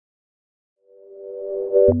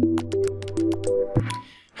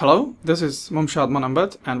Hello, this is Mumshad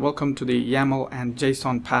Manambat and welcome to the YAML and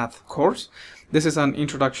JSON PATH course. This is an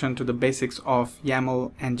introduction to the basics of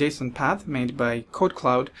YAML and JSON PATH made by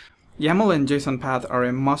KodeKloud. YAML and JSON PATH are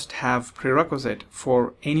a must-have prerequisite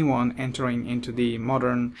for anyone entering into the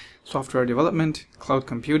modern software development, cloud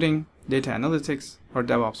computing, data analytics, or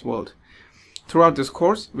DevOps world. Throughout this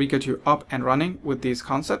course, we get you up and running with these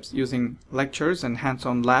concepts using lectures and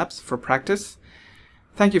hands-on labs for practice.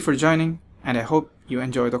 Thank you for joining, and I hope you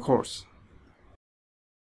enjoy the course.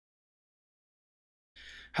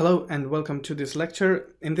 Hello and welcome to this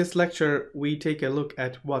lecture. In this lecture, we take a look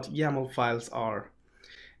at what YAML files are.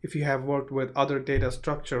 If you have worked with other data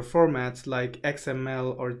structure formats like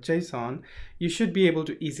XML or JSON, you should be able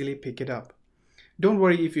to easily pick it up. Don't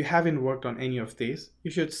worry if you haven't worked on any of these.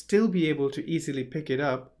 You should still be able to easily pick it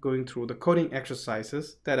up going through the coding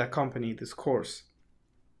exercises that accompany this course.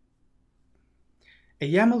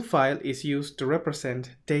 A YAML file is used to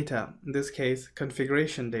represent data, in this case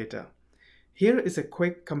configuration data. Here is a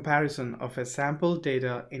quick comparison of a sample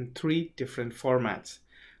data in 3 different formats.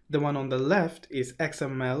 The one on the left is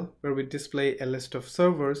XML, where we display a list of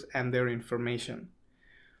servers and their information.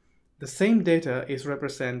 The same data is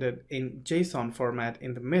represented in JSON format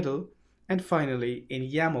in the middle, and finally in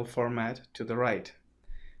YAML format to the right.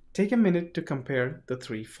 Take a minute to compare the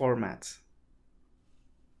 3 formats.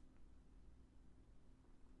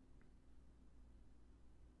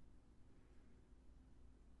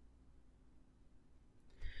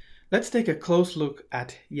 Let's take a close look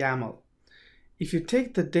at YAML. If you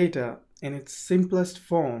take the data in its simplest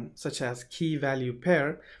form, such as key-value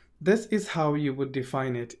pair, this is how you would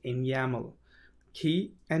define it in YAML.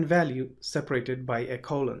 Key and value separated by a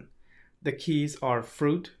colon. The keys are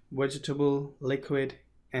fruit, vegetable, liquid,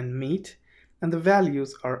 and meat, and the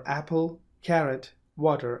values are apple, carrot,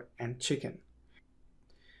 water, and chicken.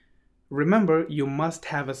 Remember, you must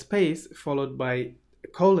have a space followed by a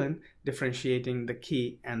colon differentiating the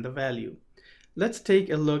key and the value. Let's take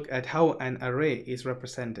a look at how an array is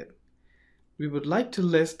represented. We would like to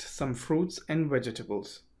list some fruits and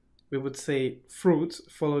vegetables. We would say fruits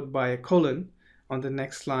followed by a colon. On the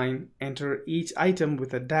next line, enter each item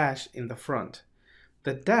with a dash in the front.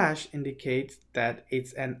 The dash indicates that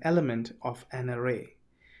it's an element of an array.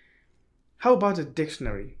 How about a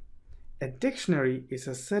dictionary? A dictionary is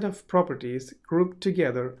a set of properties grouped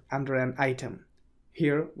together under an item.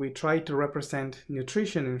 Here we try to represent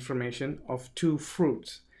nutrition information of 2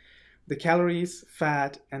 fruits. The calories,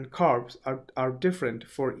 fat, and carbs are different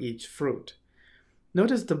for each fruit.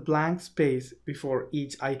 Notice the blank space before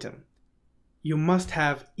each item. You must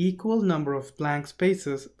have equal number of blank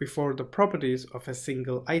spaces before the properties of a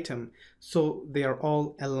single item, so they are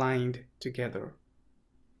all aligned together.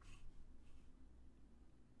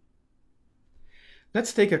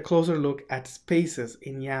 Let's take a closer look at spaces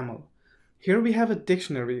in YAML. Here we have a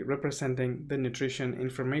dictionary representing the nutrition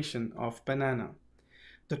information of banana.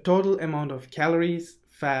 The total amount of calories,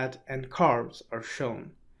 fat, and carbs are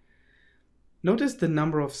shown. Notice the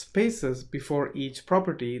number of spaces before each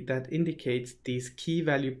property that indicates these key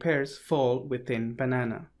value pairs fall within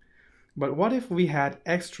banana. But what if we had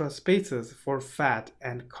extra spaces for fat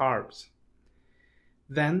and carbs?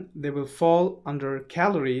 Then they will fall under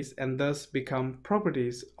calories and thus become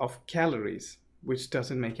properties of calories, which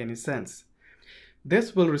doesn't make any sense.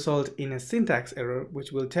 This will result in a syntax error,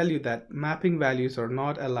 which will tell you that mapping values are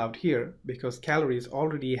not allowed here because calories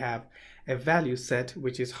already have a value set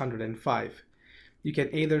which is 105. You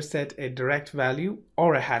can either set a direct value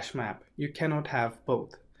or a hash map. You cannot have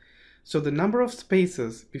both. So the number of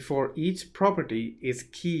spaces before each property is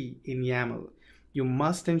key in YAML. You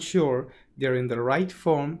must ensure they're in the right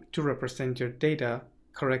form to represent your data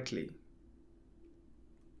correctly.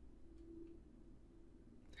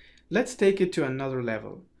 Let's take it to another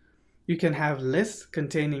level. You can have lists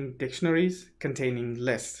containing dictionaries containing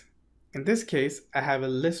lists. In this case, I have a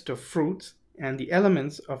list of fruits and the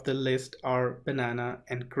elements of the list are banana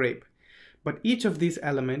and grape. But each of these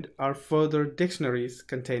elements are further dictionaries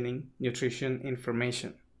containing nutrition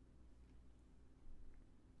information.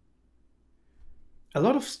 A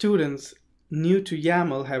lot of students new to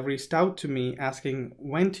YAML have reached out to me asking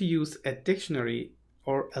when to use a dictionary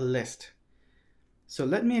or a list. So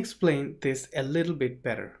let me explain this a little bit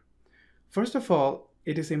better. First of all,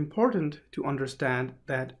 it is important to understand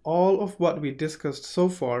that all of what we discussed so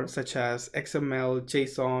far, such as XML,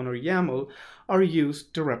 JSON, or YAML, are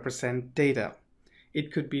used to represent data.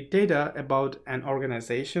 It could be data about an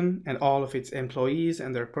organization and all of its employees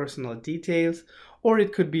and their personal details, or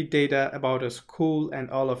it could be data about a school and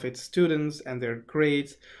all of its students and their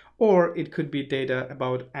grades, or it could be data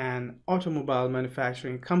about an automobile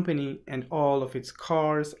manufacturing company and all of its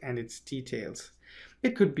cars and its details.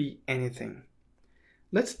 It could be anything.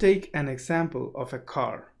 Let's take an example of a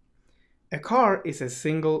car. A car is a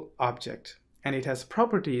single object, and it has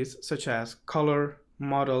properties such as color,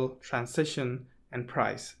 model, transition, and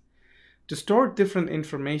price. To store different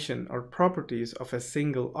information or properties of a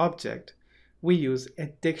single object, we use a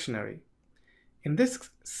dictionary. In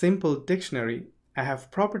this simple dictionary, I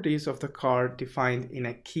have properties of the car defined in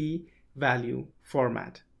a key value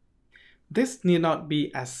format. This need not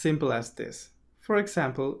be as simple as this. For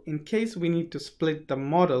example, in case we need to split the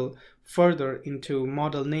model further into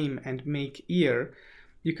model name and make year,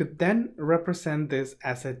 you could then represent this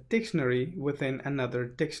as a dictionary within another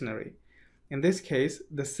dictionary. In this case,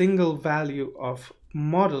 the single value of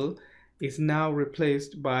model is now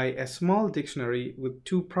replaced by a small dictionary with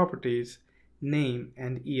two properties, name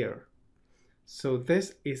and year. So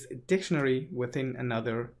this is a dictionary within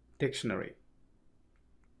another dictionary.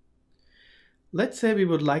 Let's say we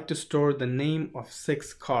would like to store the name of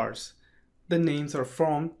 6 cars. The names are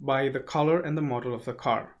formed by the color and the model of the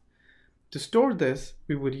car. To store this,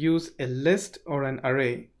 we would use a list or an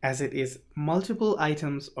array, as it is multiple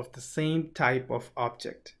items of the same type of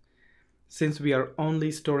object. Since we are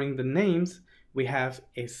only storing the names, we have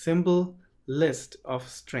a simple list of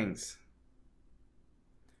strings.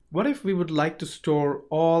 What if we would like to store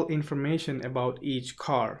all information about each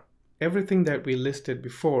car? Everything that we listed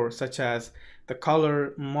before, such as the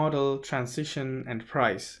color, model, transition, and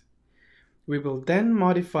price. We will then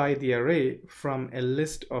modify the array from a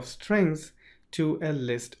list of strings to a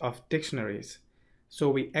list of dictionaries. So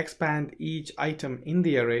we expand each item in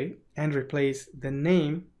the array and replace the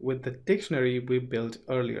name with the dictionary we built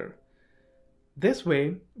earlier. This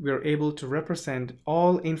way, we are able to represent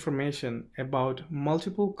all information about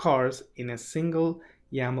multiple cars in a single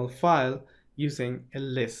YAML file using a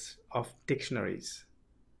list of dictionaries.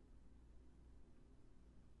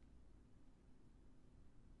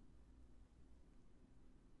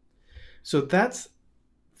 So that's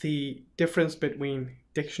the difference between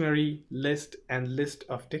dictionary, list, and list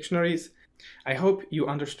of dictionaries. I hope you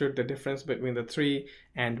understood the difference between the three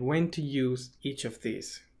and when to use each of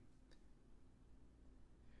these.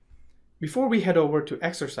 Before we head over to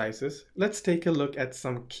exercises, let's take a look at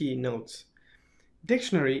some key notes.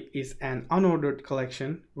 Dictionary is an unordered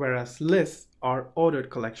collection, whereas lists are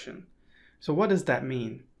ordered collection. So what does that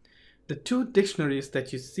mean? The two dictionaries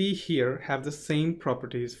that you see here have the same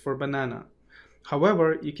properties for banana.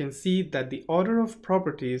 However, you can see that the order of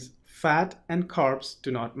properties, fat and carbs,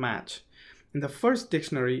 do not match. In the first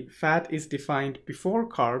dictionary, fat is defined before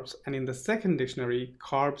carbs, and in the second dictionary,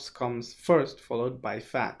 carbs comes first, followed by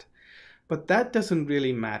fat. But that doesn't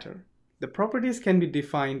really matter. The properties can be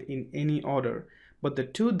defined in any order, but the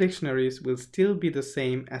two dictionaries will still be the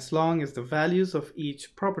same as long as the values of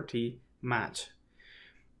each property match.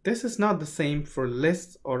 This is not the same for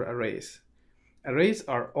lists or arrays. Arrays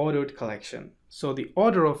are ordered collection, so the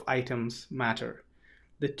order of items matter.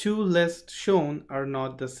 The two lists shown are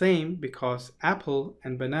not the same because apple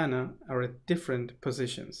and banana are at different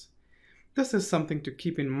positions. This is something to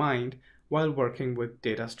keep in mind while working with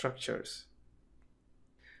data structures.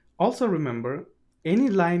 Also remember, any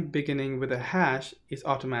line beginning with a hash is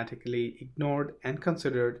automatically ignored and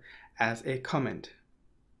considered as a comment.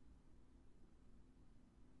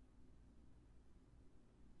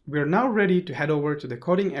 We are now ready to head over to the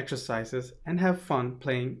coding exercises and have fun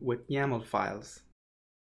playing with YAML files.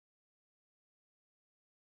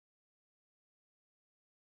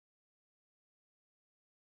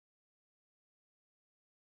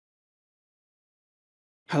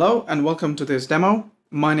 Hello and welcome to this demo.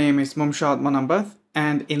 My name is Mumshad Manambath,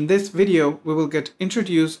 and in this video we will get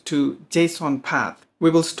introduced to JSON path. We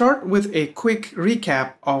will start with a quick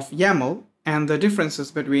recap of YAML and the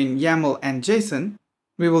differences between YAML and JSON.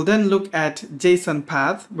 We will then look at JSON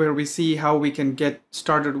path, where we see how we can get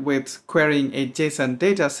started with querying a JSON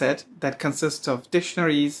dataset that consists of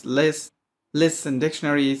dictionaries, lists and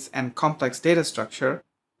dictionaries, and complex data structure,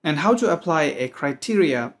 and how to apply a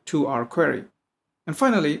criteria to our query. And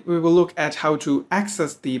finally, we will look at how to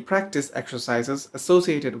access the practice exercises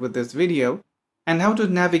associated with this video and how to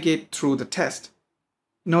navigate through the test.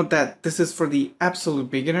 Note that this is for the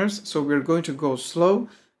absolute beginners, so we're going to go slow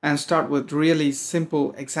and start with really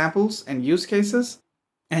simple examples and use cases,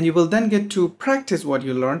 and you will then get to practice what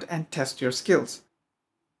you learned and test your skills.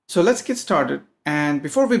 So let's get started, and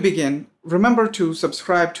before we begin, remember to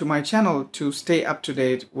subscribe to my channel to stay up to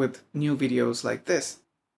date with new videos like this.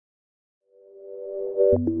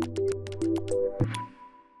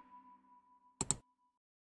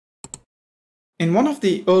 In one of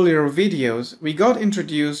the earlier videos, we got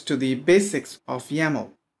introduced to the basics of YAML.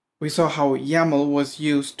 We saw how YAML was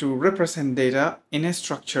used to represent data in a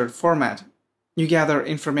structured format. You gather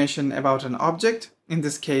information about an object, in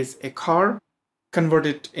this case a car, convert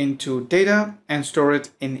it into data and store it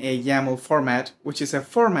in a YAML format, which is a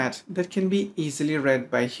format that can be easily read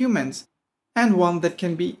by humans and one that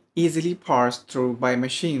can be easily parsed through by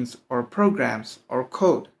machines or programs or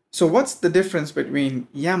code. So what's the difference between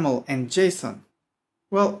YAML and JSON?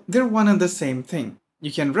 Well, they're one and the same thing.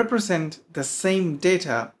 You can represent the same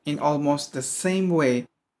data in almost the same way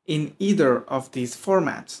in either of these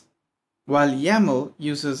formats. While YAML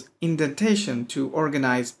uses indentation to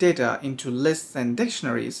organize data into lists and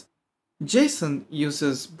dictionaries, JSON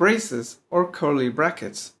uses braces or curly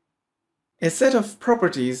brackets. A set of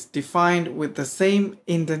properties defined with the same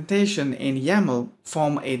indentation in YAML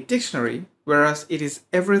form a dictionary, whereas it is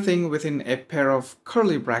everything within a pair of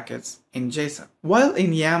curly brackets in JSON. While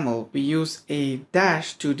in YAML we use a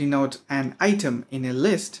dash to denote an item in a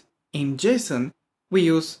list, in JSON we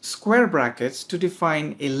use square brackets to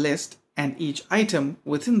define a list and each item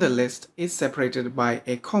within the list is separated by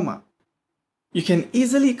a comma. You can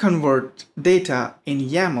easily convert data in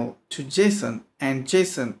YAML to JSON and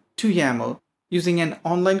JSON to YAML using an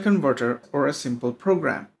online converter or a simple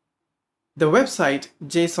program. The website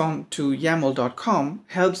JSON2YAML.com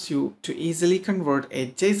helps you to easily convert a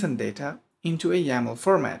JSON data into a YAML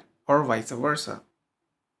format or vice versa.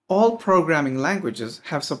 All programming languages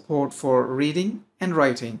have support for reading and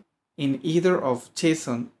writing in either of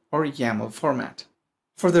JSON or YAML format.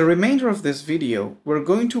 For the remainder of this video, we're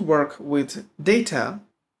going to work with data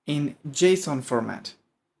in JSON format.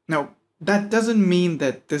 Now, that doesn't mean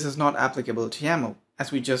that this is not applicable to YAML.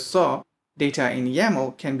 As we just saw, data in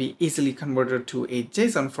YAML can be easily converted to a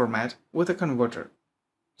JSON format with a converter.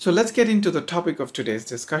 So let's get into the topic of today's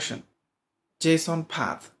discussion, JSON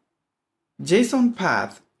path. JSON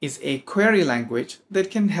path is a query language that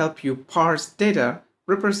can help you parse data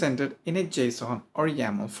represented in a JSON or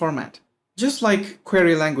YAML format. Just like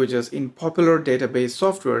query languages in popular database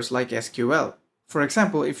softwares like SQL. For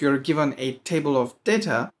example, if you're given a table of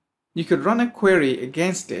data, you could run a query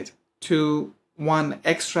against it to 1.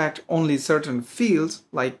 Extract only certain fields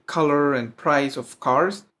like color and price of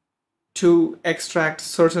cars, 2. Extract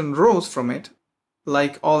certain rows from it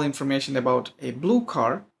like all information about a blue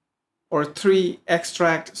car, or 3.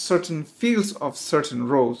 Extract certain fields of certain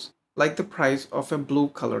rows like the price of a blue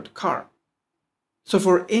colored car. So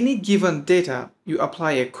for any given data, you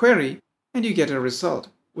apply a query and you get a result,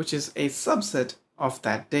 which is a subset of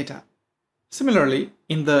that data. Similarly,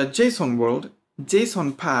 in the JSON world,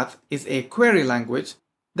 JSON path is a query language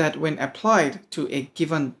that when applied to a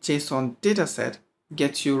given JSON dataset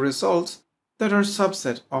gets you results that are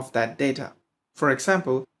subset of that data. For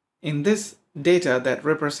example, in this data that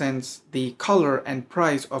represents the color and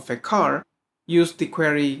price of a car, use the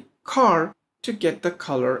query car to get the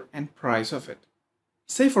color and price of it.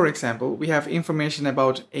 Say for example, we have information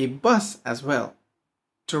about a bus as well.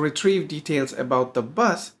 To retrieve details about the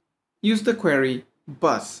bus, use the query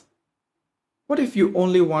bus. What if you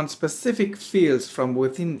only want specific fields from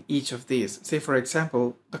within each of these? Say for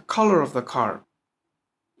example, the color of the car.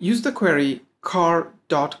 Use the query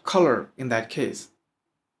car.color in that case.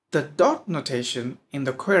 The dot notation in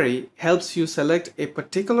the query helps you select a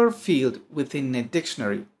particular field within a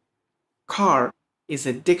dictionary. Car is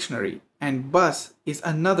a dictionary and bus is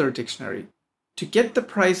another dictionary. To get the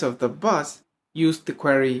price of the bus, use the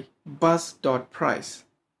query bus.price.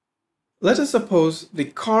 Let us suppose the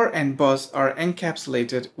car and bus are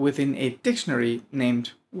encapsulated within a dictionary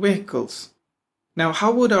named vehicles. Now,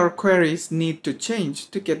 how would our queries need to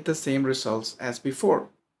change to get the same results as before?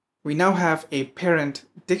 We now have a parent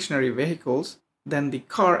dictionary vehicles, then the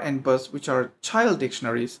car and bus, which are child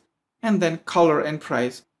dictionaries, and then color and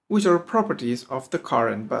price, which are properties of the car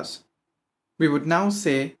and bus. We would now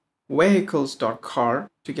say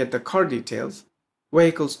vehicles.car to get the car details,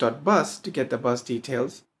 vehicles.bus to get the bus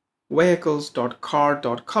details,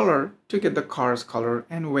 vehicles.car.color to get the car's color,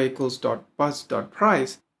 and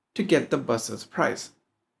vehicles.bus.price to get the bus's price.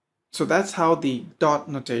 So that's how the dot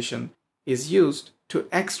notation is used to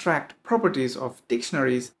extract properties of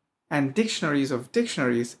dictionaries and dictionaries of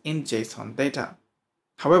dictionaries in JSON data.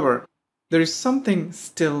 However, there is something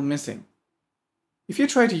still missing. If you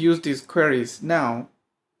try to use these queries now,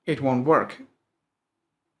 it won't work.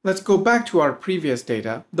 Let's go back to our previous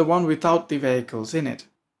data, the one without the vehicles in it.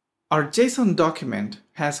 Our JSON document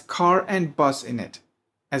has car and bus in it.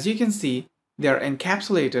 As you can see, they are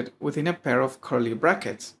encapsulated within a pair of curly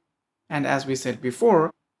brackets. And as we said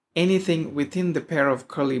before, anything within the pair of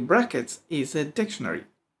curly brackets is a dictionary.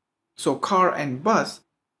 So car and bus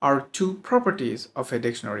are two properties of a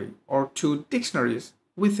dictionary, or two dictionaries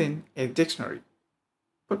within a dictionary.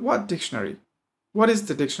 But what dictionary? What is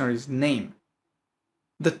the dictionary's name?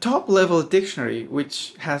 The top level dictionary,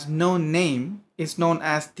 which has no name, is known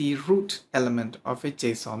as the root element of a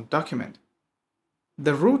JSON document.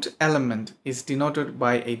 The root element is denoted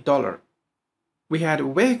by a $. We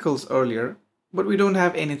had vehicles earlier, but we don't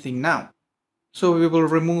have anything now. So we will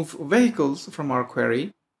remove vehicles from our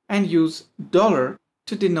query and use $,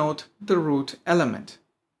 to denote the root element.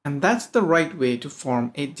 And that's the right way to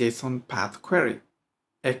form a JSON path query.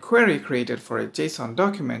 A query created for a JSON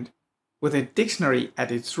document with a dictionary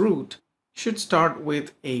at its root should start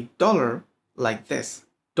with a $, like this: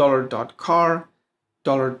 $.car,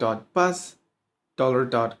 $.bus,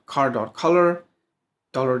 $.car.color,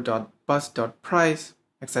 $.bus.price,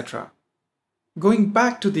 etc. Going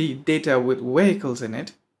back to the data with vehicles in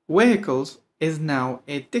it, vehicles is now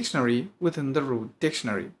a dictionary within the root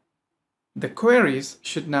dictionary. The queries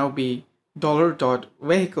should now be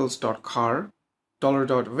 $.vehicles.car,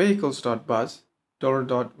 $.vehicles.bus,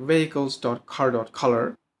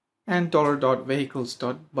 $.vehicles.car.color, and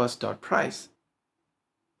 $.vehicles.bus.price.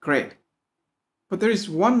 Great. But there is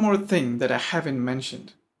one more thing that I haven't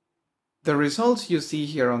mentioned. The results you see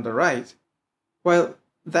here on the right, well,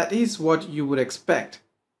 that is what you would expect,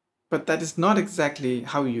 but that is not exactly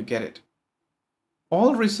how you get it.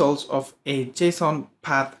 All results of a JSON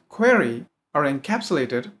path query are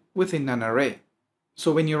encapsulated within an array.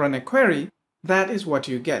 So when you run a query, that is what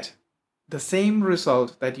you get. The same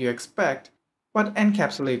result that you expect, but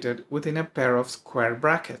encapsulated within a pair of square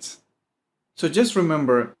brackets. So just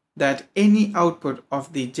remember that any output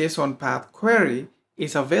of the JSON path query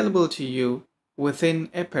is available to you within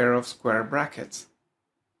a pair of square brackets.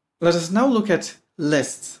 Let us now look at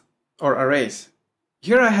lists or arrays.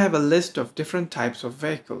 Here I have a list of different types of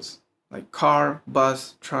vehicles, like car,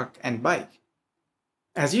 bus, truck, and bike.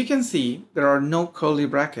 As you can see, there are no curly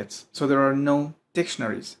brackets, so there are no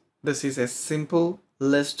dictionaries. This is a simple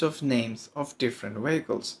list of names of different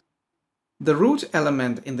vehicles. The root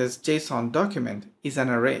element in this JSON document is an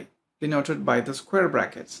array, denoted by the square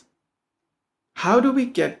brackets. How do we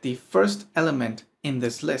get the first element in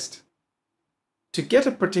this list? To get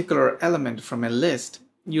a particular element from a list,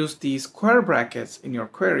 use the square brackets in your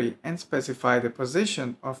query and specify the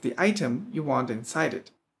position of the item you want inside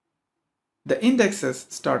it. The indexes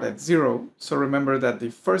start at 0, so remember that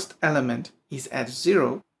the first element is at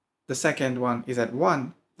 0, the second one is at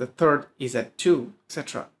 1, the third is at 2,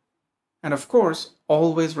 etc. And of course,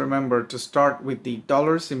 always remember to start with the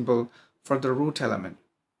 $ symbol for the root element.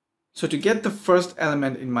 So to get the first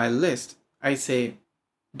element in my list, I say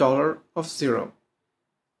 $0.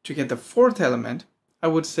 To get the fourth element, I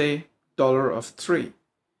would say $3.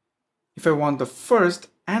 If I want the first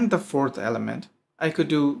and the fourth element, I could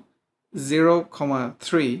do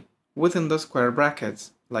 0,3 within the square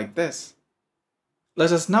brackets like this.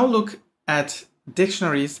 Let us now look at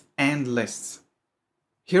dictionaries and lists.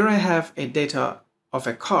 Here I have a data of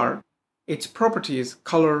a car, its properties,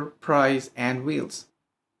 color, price, and wheels.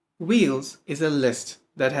 Wheels is a list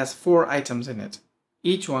that has 4 items in it,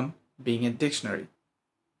 each one being a dictionary.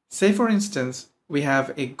 Say for instance, we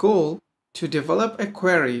have a goal to develop a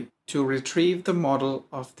query to retrieve the model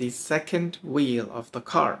of the second wheel of the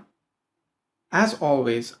car. As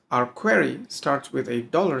always, our query starts with a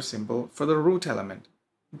 $ symbol for the root element.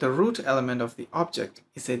 The root element of the object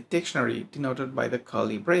is a dictionary denoted by the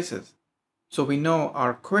curly braces. So we know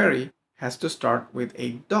our query has to start with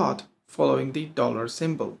a dot following the $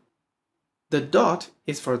 symbol. The dot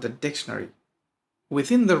is for the dictionary.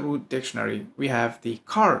 Within the root dictionary, we have the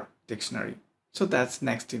car dictionary. So that's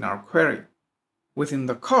next in our query. Within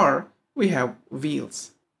the car, we have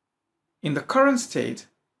wheels. In the current state,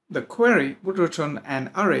 the query would return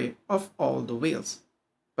an array of all the wheels.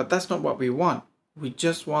 But that's not what we want. We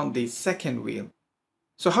just want the second wheel.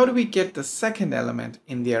 So how do we get the second element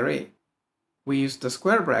in the array? We use the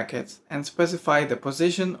square brackets and specify the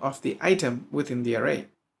position of the item within the array.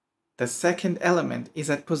 The second element is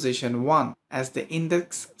at position 1 as the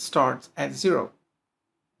index starts at 0.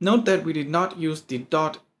 Note that we did not use the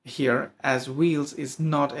dot here as wheels is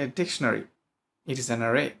not a dictionary. It is an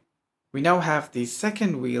array. We now have the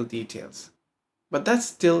second wheel details. But that's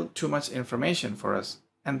still too much information for us,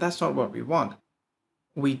 and that's not what we want.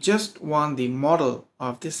 We just want the model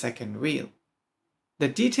of the second wheel. The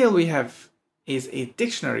detail we have is a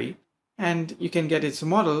dictionary, and you can get its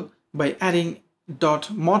model by adding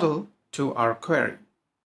 .model to our query.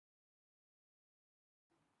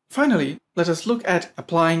 Finally, let us look at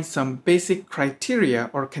applying some basic criteria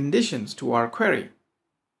or conditions to our query.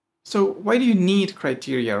 So why do you need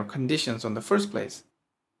criteria or conditions in the first place?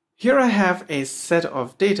 Here I have a set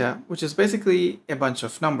of data, which is basically a bunch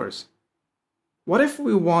of numbers. What if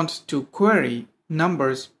we want to query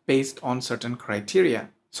numbers based on certain criteria,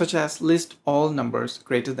 such as list all numbers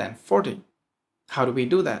greater than 40? How do we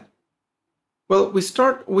do that? Well, we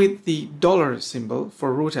start with the dollar symbol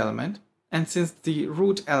for root element, and since the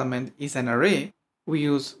root element is an array, we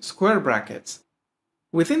use square brackets.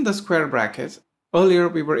 Within the square brackets, earlier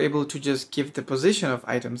we were able to just give the position of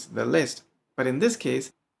items in the list, but in this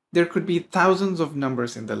case, there could be thousands of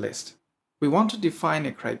numbers in the list. We want to define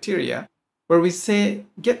a criteria where we say,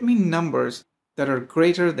 get me numbers that are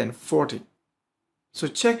greater than 40. So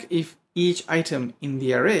check if each item in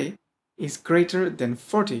the array is greater than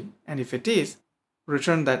 40, and if it is,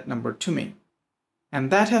 return that number to me.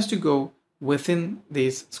 And that has to go within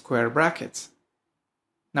these square brackets.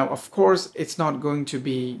 Now, of course, it's not going to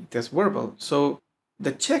be this verbal, so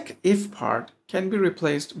the check if part can be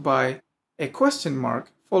replaced by a question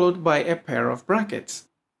mark followed by a pair of brackets.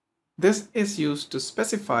 This is used to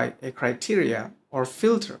specify a criteria or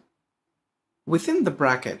filter. Within the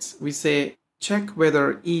brackets, we say check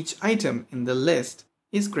whether each item in the list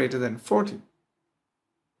is greater than 40.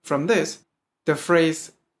 From this, the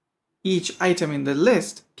phrase each item in the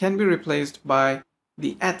list can be replaced by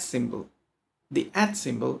the @ symbol. The @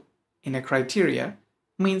 symbol in a criteria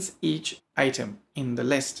means each item in the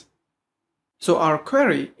list. So our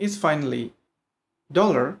query is finally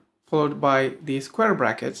dollar followed by the square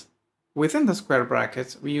brackets. Within the square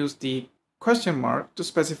brackets, we use the question mark to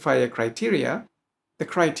specify a criteria. The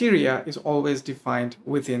criteria is always defined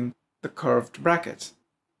within the curved brackets.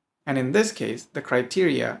 And in this case, the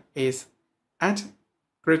criteria is at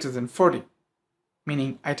greater than 40,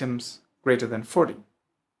 meaning items greater than 40.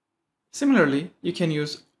 Similarly, you can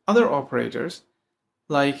use other operators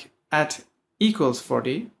like at equals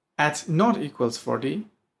 40, at not equals 40,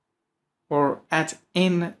 or at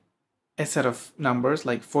in a set of numbers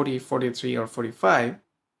like 40, 43, or 45.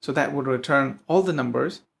 So that would return all the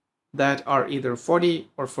numbers that are either 40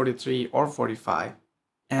 or 43 or 45,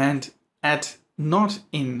 and at not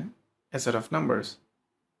in a set of numbers.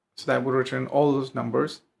 So that would return all those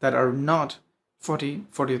numbers that are not 40,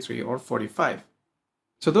 43, or 45.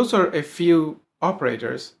 So those are a few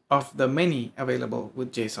operators of the many available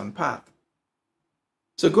with JSON Path.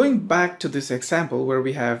 So going back to this example where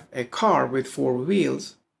we have a car with 4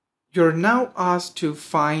 wheels, you're now asked to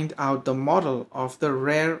find out the model of the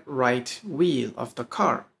rear right wheel of the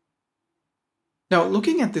car. Now,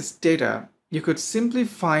 looking at this data, you could simply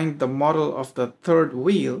find the model of the third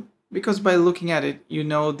wheel because by looking at it, you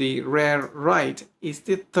know the rear right is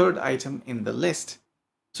the third item in the list.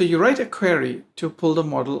 So you write a query to pull the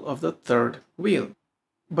model of the third wheel.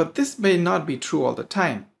 But this may not be true all the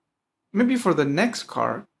time. Maybe for the next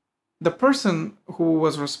car, the person who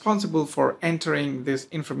was responsible for entering this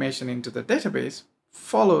information into the database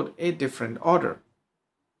followed a different order.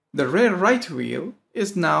 The rear right wheel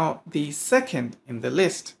is now the second in the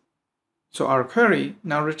list. So our query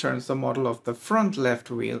now returns the model of the front left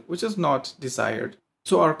wheel, which is not desired.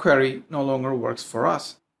 So our query no longer works for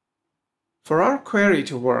us. For our query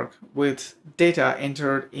to work with data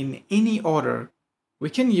entered in any order, we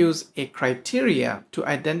can use a criteria to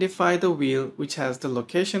identify the wheel which has the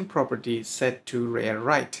location property set to rear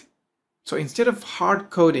right. So instead of hard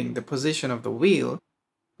coding the position of the wheel,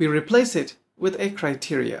 we replace it with a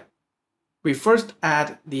criteria. We first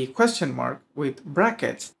add the question mark with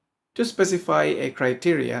brackets to specify a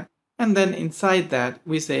criteria, and then inside that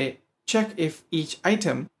we say check if each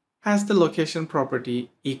item has the location property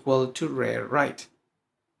equal to rear right.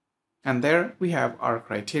 And there we have our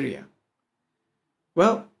criteria.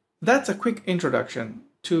 Well, that's a quick introduction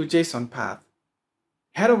to JSON Path.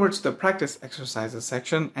 Head over to the practice exercises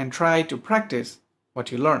section and try to practice what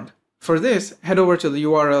you learned. For this, head over to the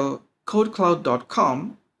URL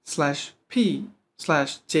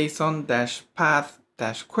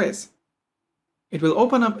kodekloud.com/p/json-path-quiz. It will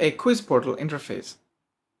open up a quiz portal interface.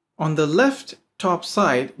 On the left top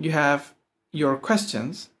side, you have your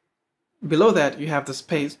questions. Below that, you have the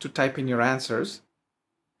space to type in your answers.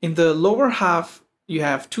 In the lower half, you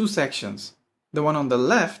have 2 sections. The one on the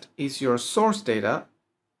left is your source data,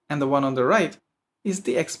 and the one on the right is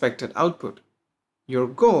the expected output. Your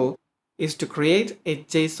goal is to create a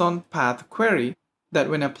JSON path query that,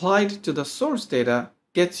 when applied to the source data,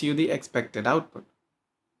 gets you the expected output.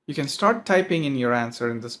 You can start typing in your answer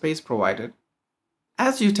in the space provided.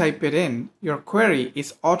 As you type it in, your query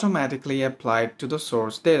is automatically applied to the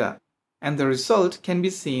source data, and the result can be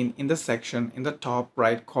seen in the section in the top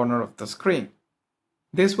right corner of the screen.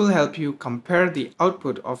 This will help you compare the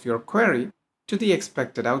output of your query to the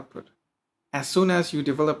expected output. As soon as you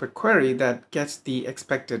develop a query that gets the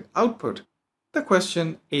expected output, the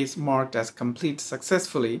question is marked as complete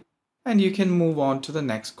successfully, and you can move on to the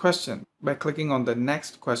next question by clicking on the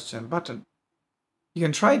Next Question button. You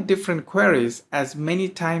can try different queries as many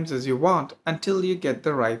times as you want until you get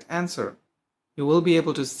the right answer. You will be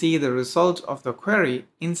able to see the result of the query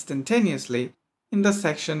instantaneously in the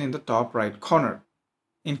section in the top right corner.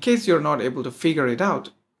 In case you're not able to figure it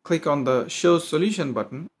out, click on the Show Solution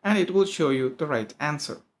button and it will show you the right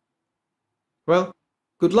answer. Well,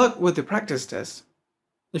 good luck with the practice test.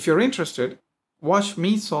 If you're interested, watch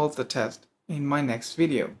me solve the test in my next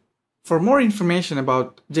video. For more information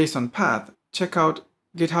about JSON Path, check out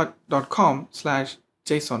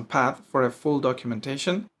github.com/JSON Path for a full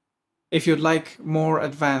documentation. If you'd like more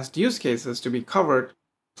advanced use cases to be covered,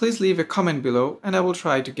 please leave a comment below and I will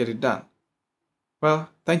try to get it done. Well,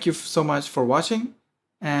 thank you so much for watching,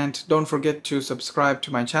 and don't forget to subscribe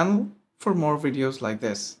to my channel for more videos like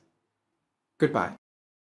this. Goodbye.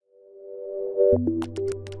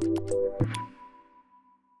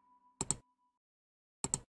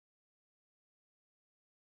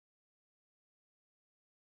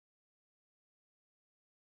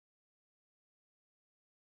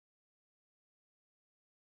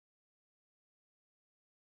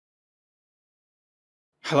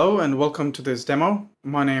 Hello and welcome to this demo.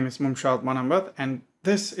 My name is Mumshad Manambat and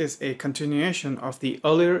this is a continuation of the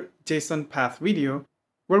earlier JSON Path video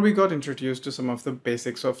where we got introduced to some of the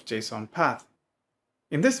basics of JSON Path.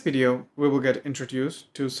 In this video, we will get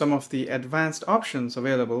introduced to some of the advanced options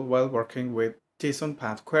available while working with JSON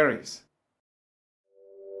Path queries.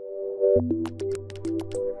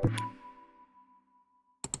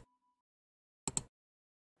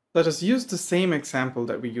 Let us use the same example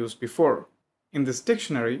that we used before. In this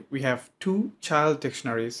dictionary, we have two child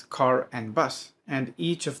dictionaries, car and bus, and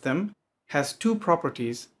each of them has two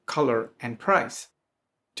properties, color and price.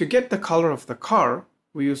 To get the color of the car,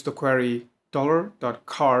 we use the query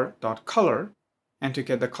 $.car.color, and to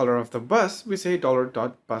get the color of the bus, we say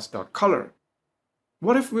 $.bus.color.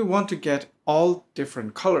 What if we want to get all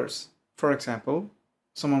different colors? For example,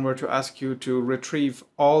 someone were to ask you to retrieve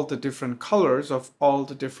all the different colors of all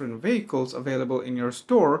the different vehicles available in your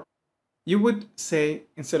store. You would say,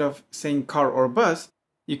 instead of saying car or bus,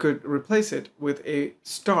 you could replace it with a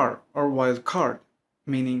star or wildcard,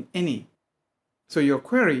 meaning any. So your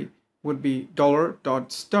query would be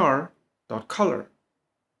 $.star.color.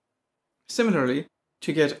 Similarly,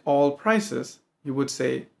 to get all prices, you would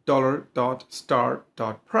say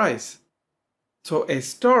 $.star.price. So a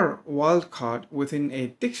star wildcard within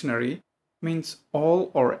a dictionary means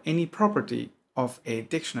all or any property of a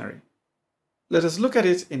dictionary. Let us look at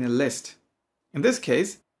it in a list. In this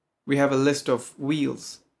case, we have a list of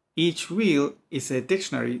wheels. Each wheel is a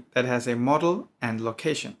dictionary that has a model and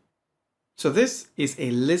location. So this is a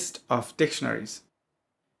list of dictionaries.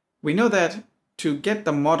 We know that to get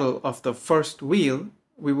the model of the first wheel,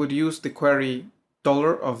 we would use the query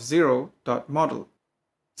 $0.model.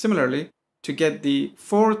 Similarly, to get the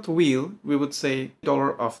fourth wheel, we would say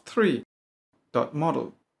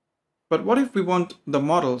 $3.model. But what if we want the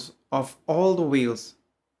models of all the wheels?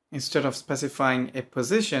 Instead of specifying a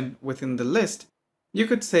position within the list, you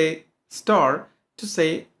could say star to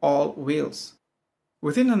say all wheels.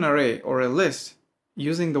 Within an array or a list,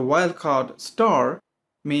 using the wildcard star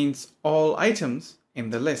means all items in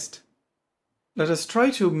the list. Let us try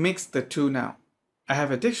to mix the two now. I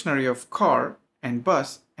have a dictionary of car and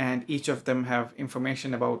bus, and each of them have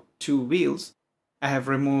information about two wheels. I have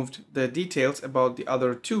removed the details about the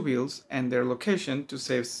other two wheels and their location to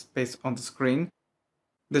save space on the screen.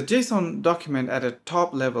 The JSON document at a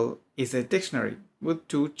top level is a dictionary with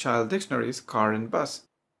two child dictionaries, car and bus.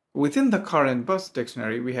 Within the car and bus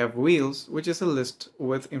dictionary, we have wheels, which is a list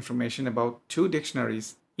with information about two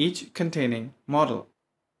dictionaries, each containing model.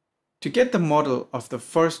 To get the model of the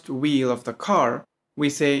first wheel of the car, we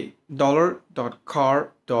say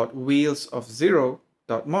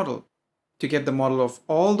 $.car.wheels_of0.model. To get the model of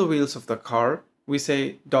all the wheels of the car, we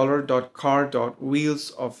say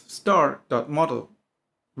 $.car.wheels_of_star.model.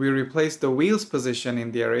 We replace the wheels position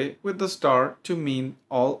in the array with the star to mean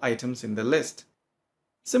all items in the list.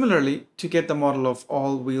 Similarly, to get the model of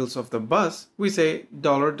all wheels of the bus, we say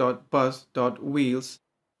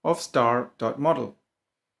 $.bus.wheels_of_star.model.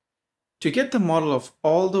 To get the model of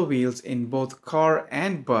all the wheels in both car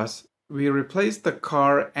and bus, we replace the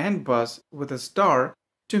car and bus with a star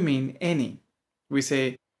to mean any. We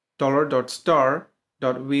say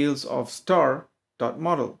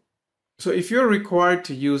 $.star.wheels_of_star.model. So if you're required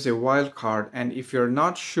to use a wildcard and if you're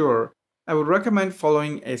not sure, I would recommend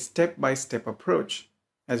following a step-by-step approach.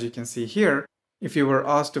 As you can see here, If you were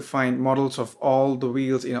asked to find models of all the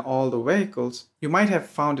wheels in all the vehicles, you might have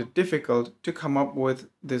found it difficult to come up with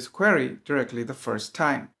this query directly the first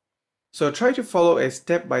time. So try to follow a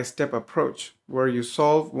step-by-step approach where you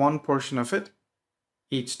solve one portion of it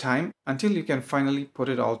each time until you can finally put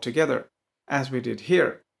it all together, as we did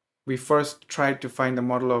here. We first tried to find the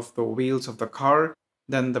model of the wheels of the car,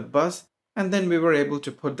 then the bus, and then we were able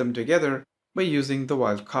to put them together by using the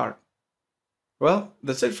wildcard. Well,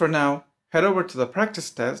 that's it for now. Head over to the practice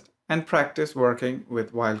test and practice working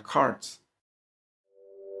with wildcards.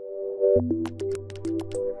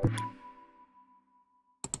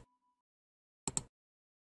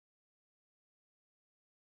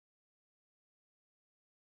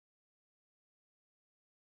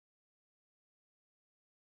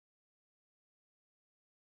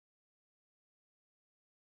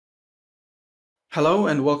 Hello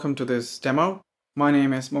and welcome to this demo. My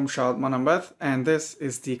name is Mumshad Manambeth and this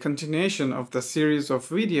is the continuation of the series of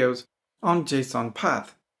videos on JSON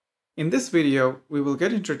Path. In this video, we will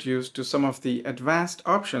get introduced to some of the advanced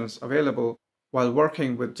options available while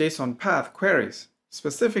working with JSON Path queries,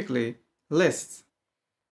 specifically lists.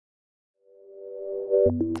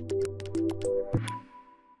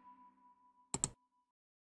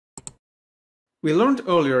 We learned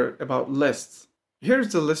earlier about lists.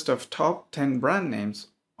 Here's the list of top 10 brand names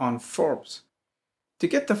on Forbes. To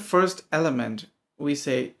get the first element, we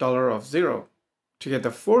say $0. To get the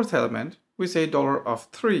fourth element, we say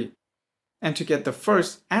 $3. And to get the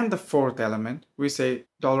first and the fourth element, we say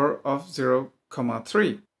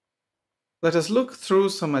 $0,3. Let us look through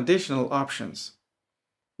some additional options.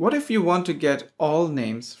 What if you want to get all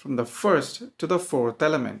names from the first to the fourth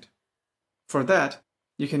element? For that,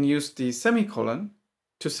 you can use the semicolon.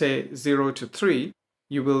 To say 0 to 3,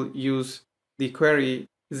 you will use the query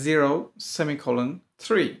 0 semicolon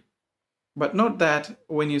 3. But note that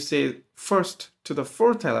when you say first to the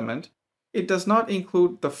fourth element, it does not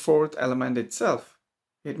include the fourth element itself.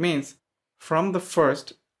 It means from the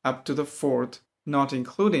first up to the fourth, not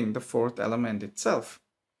including the fourth element itself.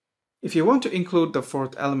 If you want to include the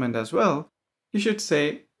fourth element as well, you should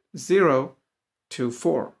say 0 to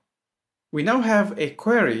 4. We now have a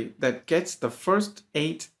query that gets the first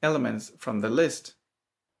 8 elements from the list.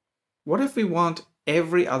 What if we want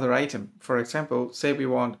every other item? For example, say we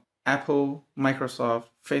want Apple, Microsoft,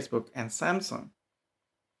 Facebook, and Samsung.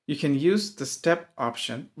 You can use the step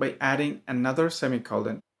option by adding another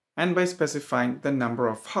semicolon and by specifying the number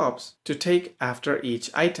of hops to take after each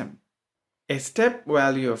item. A step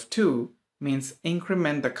value of 2 means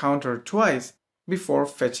increment the counter twice before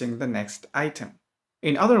fetching the next item.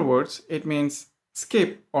 In other words, it means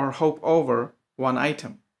skip or hop over one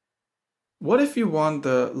item. What if you want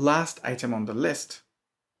the last item on the list?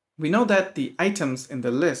 We know that the items in the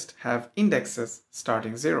list have indexes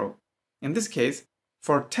starting 0. In this case,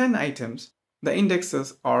 for 10 items, the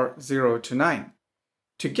indexes are 0 to 9.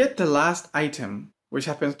 To get the last item, which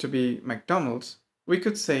happens to be McDonald's, we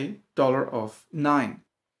could say $9.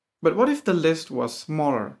 But what if the list was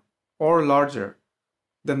smaller or larger?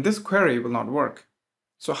 Then this query will not work.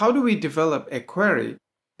 So how do we develop a query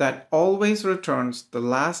that always returns the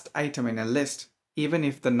last item in a list, even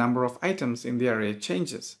if the number of items in the array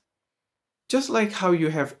changes? Just like how you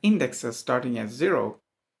have indexes starting at 0,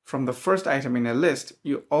 from the first item in a list,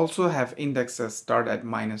 you also have indexes start at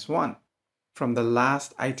 -1 from the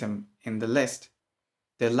last item in the list.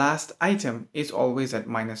 The last item is always at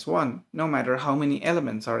 -1, no matter how many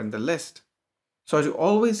elements are in the list. So to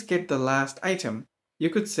always get the last item,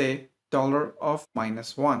 you could say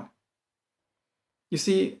 $-1. You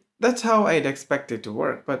see, that's how I'd expect it to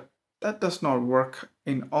work, but that does not work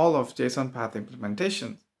in all of JSON Path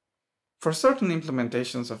implementations. For certain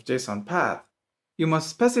implementations of JSON Path, you must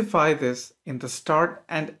specify this in the start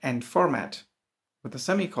and end format with a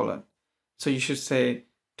semicolon. So you should say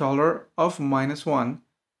 $-1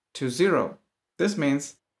 to 0. This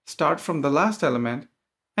means start from the last element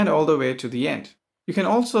and all the way to the end. You can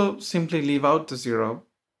also simply leave out the 0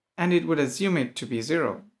 and it would assume it to be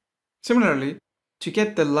 0. Similarly, to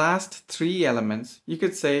get the last 3 elements, you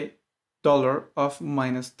could say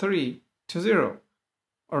 $-3 to 0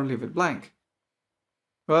 or leave it blank.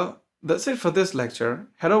 Well, that's it for this lecture.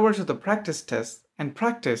 Head over to the practice test and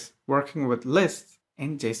practice working with lists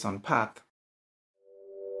in JSON Path.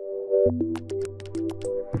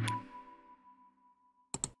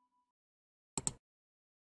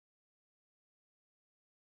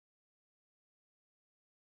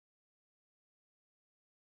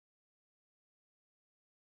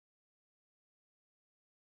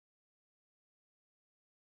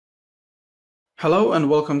 Hello and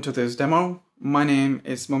welcome to this demo. My name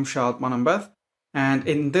is Mumshad Manambeth, and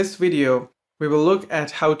in this video we will look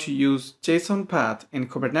at how to use JSON path in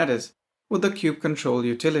Kubernetes with the kubectl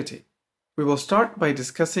utility. We will start by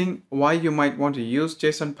discussing why you might want to use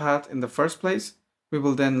JSON path in the first place. We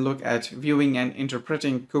will then look at viewing and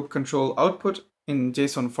interpreting kubectl output in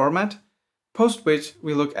JSON format, post which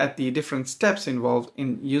we look at the different steps involved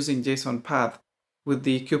in using JSON path with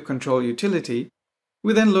the kubectl utility.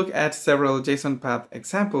 We then look at several JSON path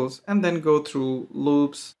examples and then go through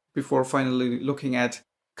loops before finally looking at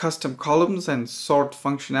custom columns and sort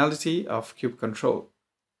functionality of kubectl.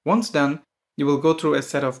 Once done, you will go through a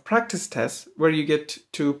set of practice tests where you get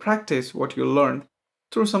to practice what you learned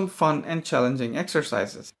through some fun and challenging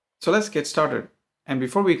exercises. So let's get started. And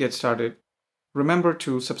before we get started, remember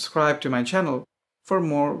to subscribe to my channel for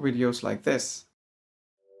more videos like this.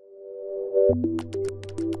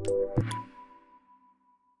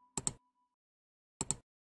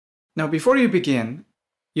 Now, before you begin,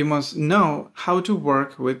 you must know how to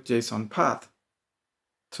work with JSON path.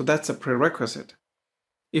 So that's a prerequisite.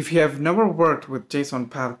 If you have never worked with JSON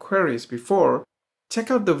path queries before, check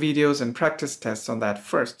out the videos and practice tests on that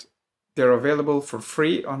first. They're available for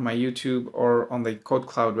free on my YouTube or on the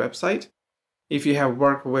KodeKloud website. If you have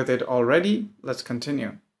worked with it already, let's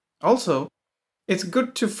continue. Also, it's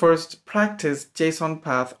good to first practice JSON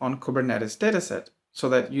path on Kubernetes dataset so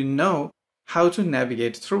that you know how to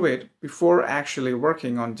navigate through it before actually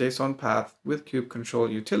working on JSON path with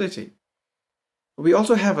kubectl utility. We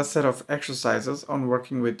also have a set of exercises on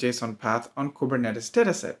working with JSON path on Kubernetes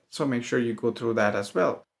dataset, so make sure you go through that as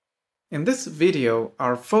well. In this video,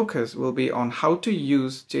 our focus will be on how to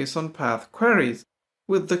use JSON path queries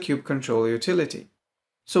with the kubectl utility.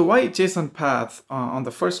 So why JSON path on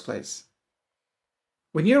the first place?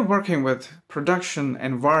 When you're working with production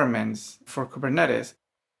environments for Kubernetes,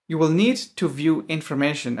 you will need to view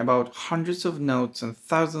information about hundreds of nodes and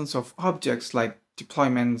thousands of objects like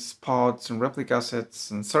deployments, pods, and replica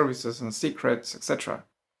sets, and services, and secrets, etc.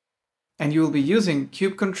 And you will be using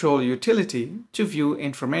kubectl utility to view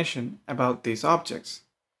information about these objects.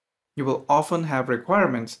 You will often have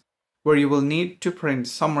requirements where you will need to print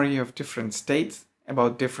summary of different states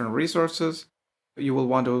about different resources. You will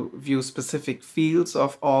want to view specific fields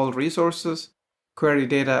of all resources, query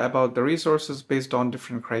data about the resources based on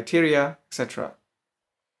different criteria, etc.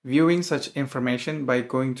 Viewing such information by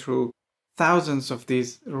going through thousands of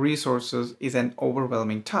these resources is an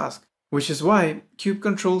overwhelming task, which is why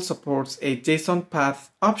kubectl supports a JSON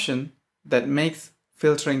path option that makes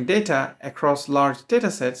filtering data across large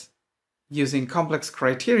datasets using complex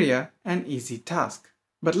criteria an easy task.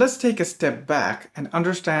 But let's take a step back and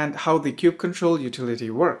understand how the kubectl utility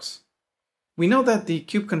works. We know that the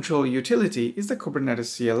kubectl utility is the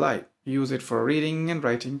Kubernetes CLI. You use it for reading and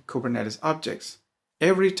writing Kubernetes objects.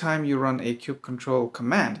 Every time you run a kubectl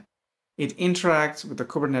command, it interacts with the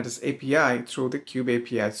Kubernetes API through the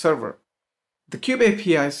kubeAPI server. The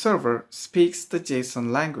kubeAPI server speaks the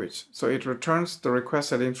JSON language, so it returns the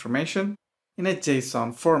requested information in a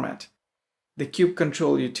JSON format. The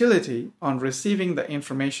kubectl utility, on receiving the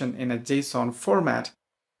information in a JSON format,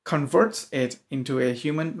 converts it into a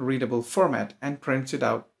human-readable format and prints it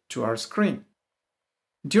out to our screen.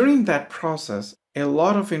 During that process, a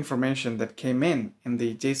lot of information that came in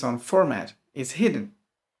the JSON format is hidden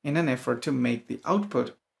in an effort to make the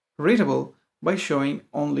output readable by showing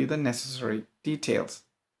only the necessary details.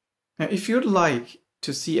 Now, if you'd like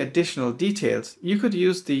to see additional details, you could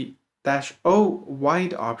use the -o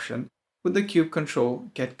wide option with the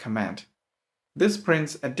kubectl get command. This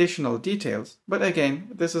prints additional details, but again,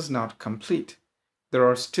 this is not complete. There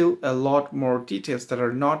are still a lot more details that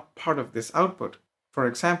are not part of this output. For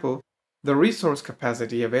example, the resource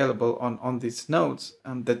capacity available on these nodes,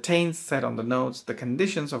 the tains set on the nodes, the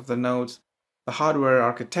conditions of the nodes, the hardware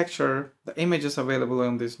architecture, the images available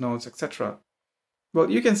on these nodes, etc. Well,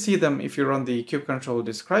 you can see them if you run the kubectl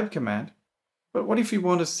describe command, but what if you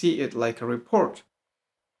want to see it like a report?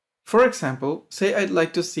 For example, say I'd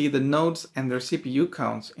like to see the nodes and their CPU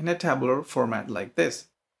counts in a tabular format like this,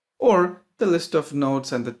 or the list of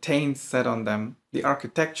nodes and the tains set on them, the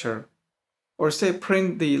architecture, or say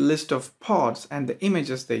print the list of pods and the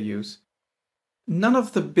images they use. None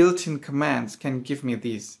of the built-in commands can give me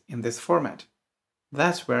these in this format.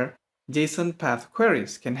 That's where JSON path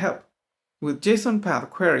queries can help. With JSON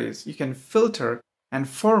path queries, you can filter and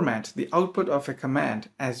format the output of a command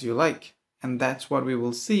as you like. And that's what we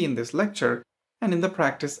will see in this lecture and in the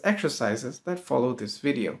practice exercises that follow this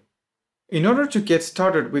video. In order to get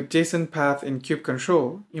started with JSON path in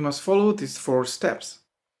kubectl, you must follow these 4 steps.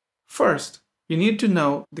 First, you need to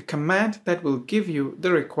know the command that will give you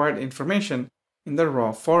the required information in the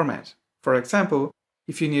raw format. For example,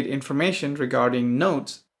 if you need information regarding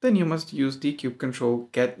nodes, then you must use the kubectl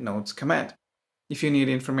getNodes command. If you need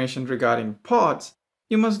information regarding pods,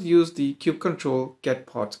 you must use the kubectl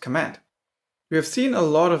getPods command. We have seen a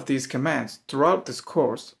lot of these commands throughout this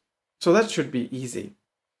course, so that should be easy.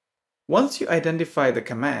 Once you identify the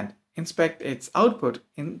command, inspect its output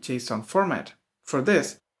in JSON format. For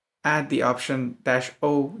this, add the option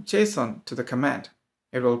 -o JSON to the command.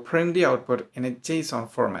 It will print the output in a JSON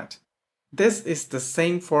format. This is the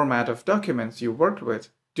same format of documents you worked with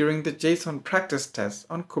during the JSON practice test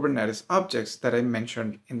on Kubernetes objects that I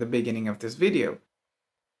mentioned in the beginning of this video.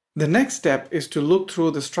 The next step is to look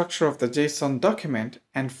through the structure of the JSON document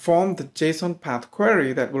and form the JSON path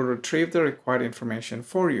query that will retrieve the required information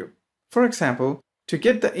for you. For example, to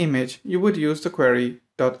get the image, you would use the query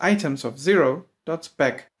 .items of 0,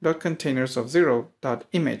 .spec, .containers of 0,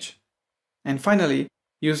 .image. And finally,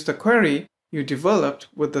 use the query you developed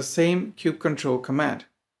with the same kubectl command.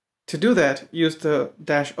 To do that, use the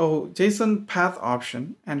 -o JSON path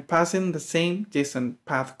option and pass in the same JSON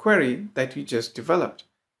path query that you just developed.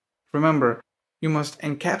 Remember, you must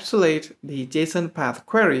encapsulate the JSON path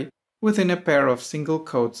query within a pair of single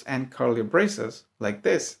quotes and curly braces, like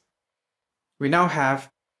this. We now have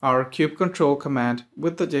our kubectl command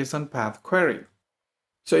with the JSON path query.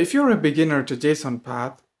 So if you're a beginner to JSON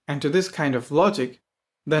path and to this kind of logic,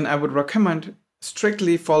 then I would recommend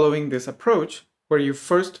strictly following this approach, where you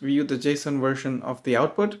first view the JSON version of the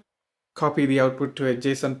output, copy the output to a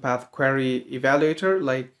JSON path query evaluator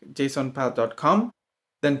like jsonpath.com,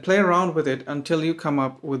 then play around with it until you come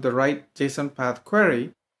up with the right JSON path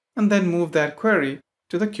query, and then move that query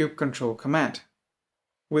to the kubectl command.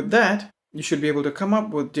 With that, you should be able to come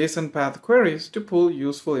up with JSON path queries to pull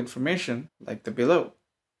useful information like the below.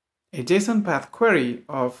 A JSON path query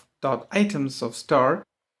of .items of star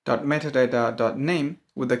 .metadata.name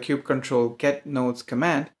with the kubectl getNodes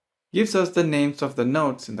command gives us the names of the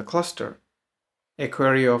nodes in the cluster. A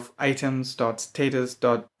query of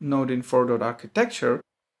items.status.nodeinfo.architecture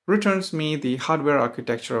returns me the hardware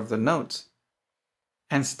architecture of the nodes.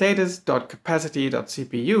 And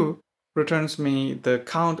status.capacity.cpu returns me the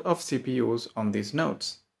count of CPUs on these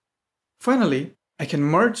nodes. Finally, I can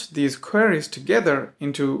merge these queries together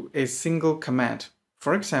into a single command.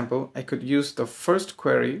 For example, I could use the first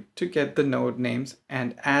query to get the node names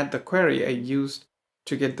and add the query I used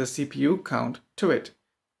to get the CPU count to it.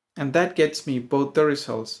 And that gets me both the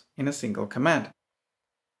results in a single command.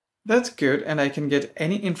 That's good, and I can get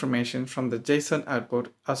any information from the JSON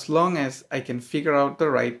output as long as I can figure out the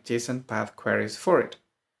right JSON path queries for it.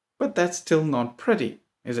 But that's still not pretty,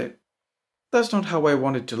 is it? That's not how I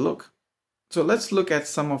want it to look. So let's look at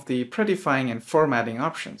some of the prettifying and formatting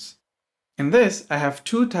options. In this, I have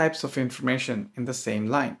two types of information in the same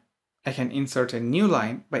line. I can insert a new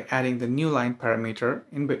line by adding the new line parameter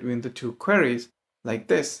in between the two queries like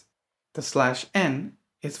this. The /n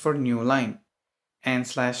is for new line and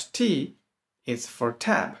 /t is for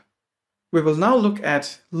tab. We will now look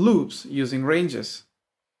at loops using ranges.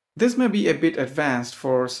 This may be a bit advanced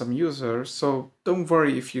for some users, so don't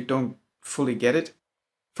worry if you don't fully get it.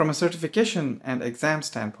 From a certification and exam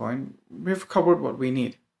standpoint, we've covered what we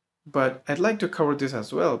need. But I'd like to cover this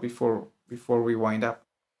as well before we wind up.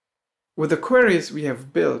 With the queries we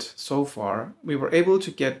have built so far, we were able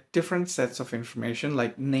to get different sets of information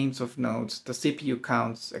like names of nodes, the CPU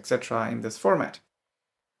counts, etc. in this format.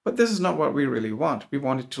 But this is not what we really want. We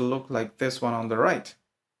want it to look like this one on the right.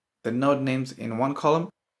 The node names in one column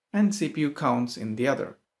and CPU counts in the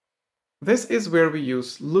other. This is where we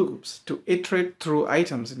use loops to iterate through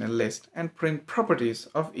items in a list and print properties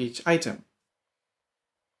of each item.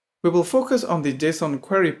 We will focus on the JSON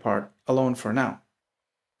query part alone for now.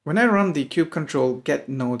 When I run the kubectl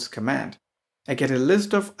getNodes command, I get a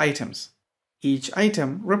list of items, each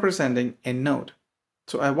item representing a node.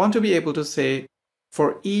 So I want to be able to say,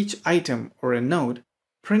 for each item or a node,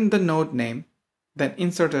 print the node name, then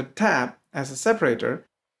insert a tab as a separator,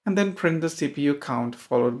 and then print the CPU count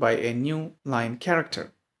followed by a new line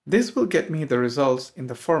character. This will get me the results in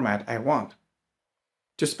the format I want.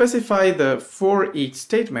 To specify the for each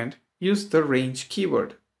statement, use the range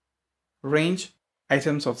keyword. Range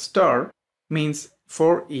items of star means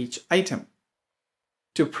for each item.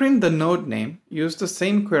 To print the node name, use the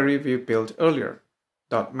same query we built earlier,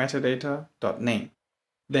 .metadata.name.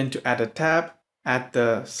 Then to add a tab, add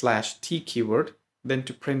the /t keyword. Then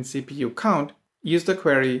to print CPU count, use the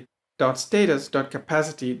query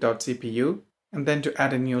 .status.capacity.cpu, and then to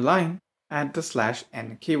add a new line, add the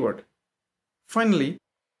 /n keyword. Finally,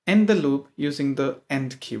 end the loop using the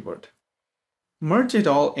end keyword. Merge it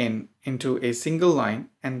all into a single line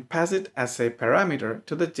and pass it as a parameter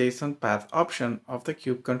to the JSON path option of the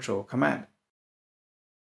kubectl command.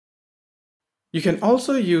 You can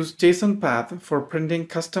also use JSON path for printing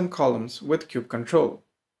custom columns with kubectl.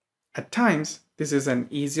 At times, this is an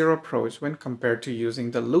easier approach when compared to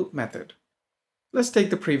using the loop method. Let's take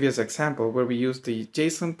the previous example where we used the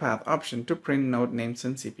JSON path option to print node names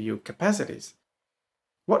and CPU capacities.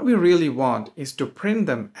 What we really want is to print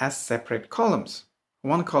them as separate columns,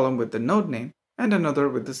 one column with the node name and another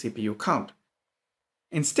with the CPU count.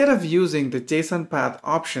 Instead of using the JSON path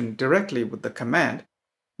option directly with the command,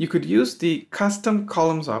 you could use the custom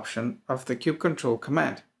columns option of the kubectl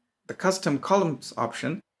command. The custom columns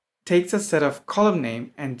option takes a set of column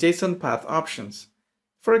name and JSON path options.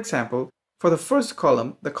 For example, for the first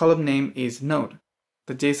column, the column name is node.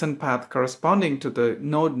 The JSON path corresponding to the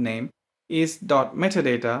node name is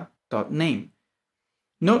 .metadata.name.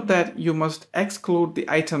 Note that you must exclude the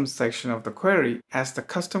items section of the query, as the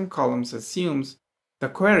custom columns assumes the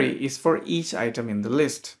query is for each item in the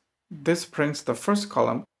list. This prints the first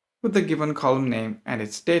column with the given column name and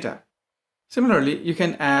its data. Similarly, you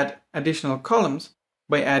can add additional columns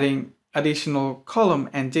by adding additional column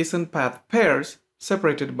and JSON path pairs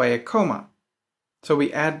separated by a comma. So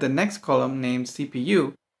we add the next column named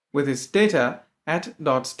CPU with its data at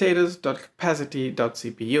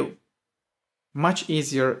 .status.capacity.cpu. Much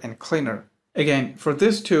easier and cleaner. Again, for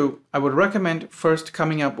this too, I would recommend first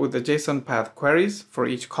coming up with the JSON path queries for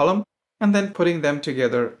each column and then putting them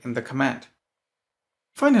together in the command.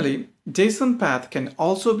 Finally, JSON path can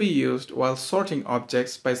also be used while sorting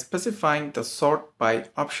objects by specifying the sort by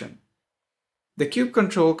option. The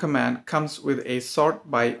kubectl command comes with a sort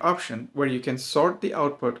by option where you can sort the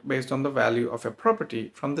output based on the value of a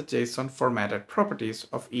property from the JSON formatted properties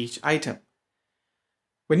of each item.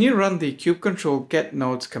 When you run the kubectl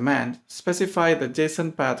getNodes command, specify the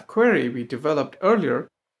JSON path query we developed earlier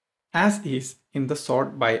as is in the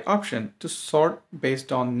sort by option to sort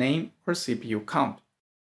based on name or CPU count.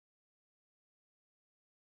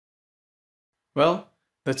 Well,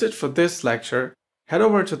 that's it for this lecture. Head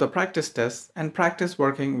over to the practice test and practice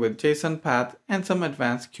working with JSON path and some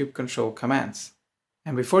advanced kubectl commands.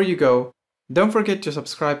 And before you go, don't forget to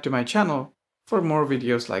subscribe to my channel for more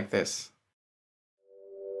videos like this.